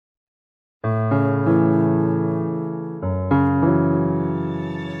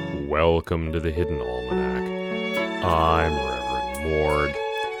Welcome to the Hidden Almanac. I'm Reverend Mord.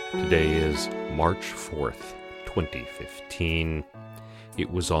 Today is March 4th, 2015. It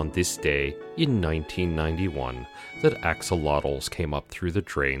was on this day in 1991 that axolotls came up through the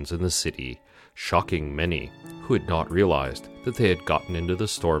drains in the city, shocking many who had not realized that they had gotten into the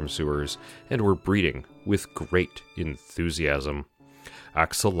storm sewers and were breeding with great enthusiasm.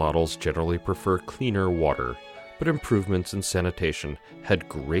 Axolotls generally prefer cleaner water, but improvements in sanitation had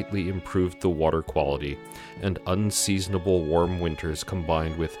greatly improved the water quality, and unseasonable warm winters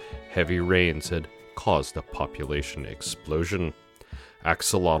combined with heavy rains had caused a population explosion.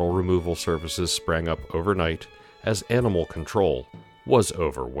 Axolotl removal services sprang up overnight as animal control was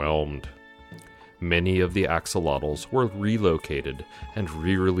overwhelmed. Many of the axolotls were relocated and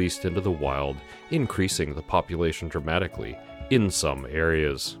re-released into the wild, increasing the population dramatically in some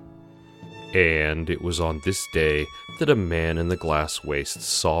areas. And it was on this day that a man in the glass wastes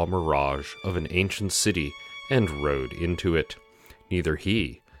saw a mirage of an ancient city and rode into it. Neither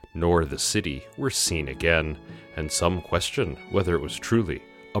he nor the city were seen again, and some question whether it was truly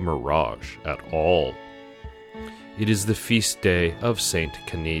a mirage at all. It is the feast day of Saint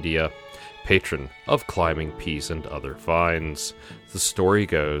Kennedia, patron of climbing peas and other vines. The story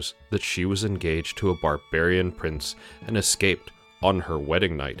goes that she was engaged to a barbarian prince and escaped on her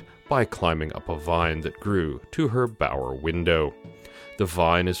wedding night by climbing up a vine that grew to her bower window. The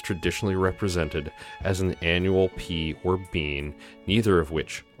vine is traditionally represented as an annual pea or bean, neither of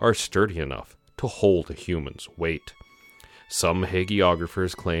which are sturdy enough to hold a human's weight. Some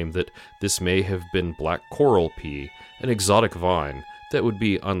hagiographers claim that this may have been black coral pea, an exotic vine that would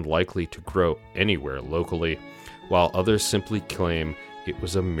be unlikely to grow anywhere locally, while others simply claim it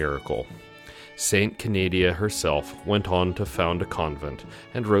was a miracle. Saint Kennedia herself went on to found a convent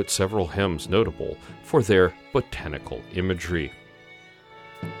and wrote several hymns notable for their botanical imagery.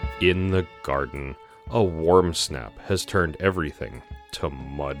 In the garden, a warm snap has turned everything to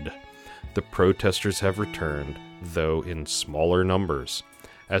mud. The protesters have returned, though in smaller numbers,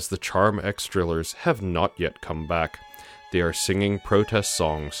 as the Charm X drillers have not yet come back. They are singing protest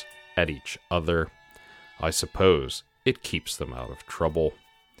songs at each other. I suppose it keeps them out of trouble.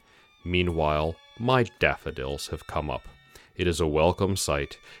 Meanwhile, my daffodils have come up. It is a welcome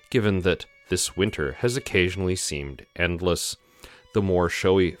sight, given that this winter has occasionally seemed endless. The more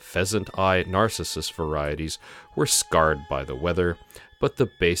showy pheasant-eye narcissus varieties were scarred by the weather, but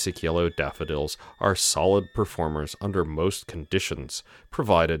the basic yellow daffodils are solid performers under most conditions,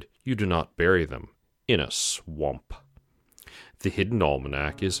 provided you do not bury them in a swamp. The Hidden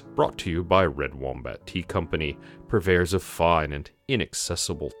Almanac is brought to you by Red Wombat Tea Company, purveyors of fine and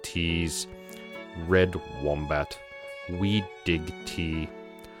inaccessible teas. Red Wombat, we dig tea.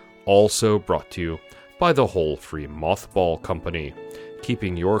 Also brought to you by the Hole Free Mothball Company,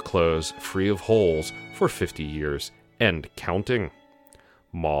 keeping your clothes free of holes for 50 years and counting.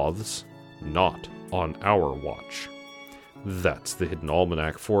 Moths not on our watch. That's the Hidden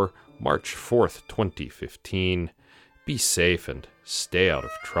Almanac for March 4th, 2015. Be safe and stay out of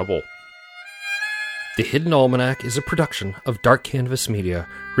trouble. The Hidden Almanac is a production of Dark Canvas Media,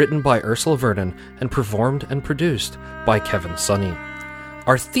 written by Ursula Vernon and performed and produced by Kevin Sonney.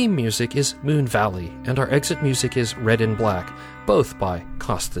 Our theme music is Moon Valley, and our exit music is Red in Black, both by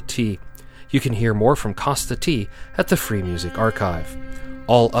Costa T. You can hear more from Costa T at the Free Music Archive.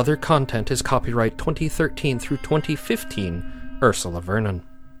 All other content is copyright 2013 through 2015, Ursula Vernon.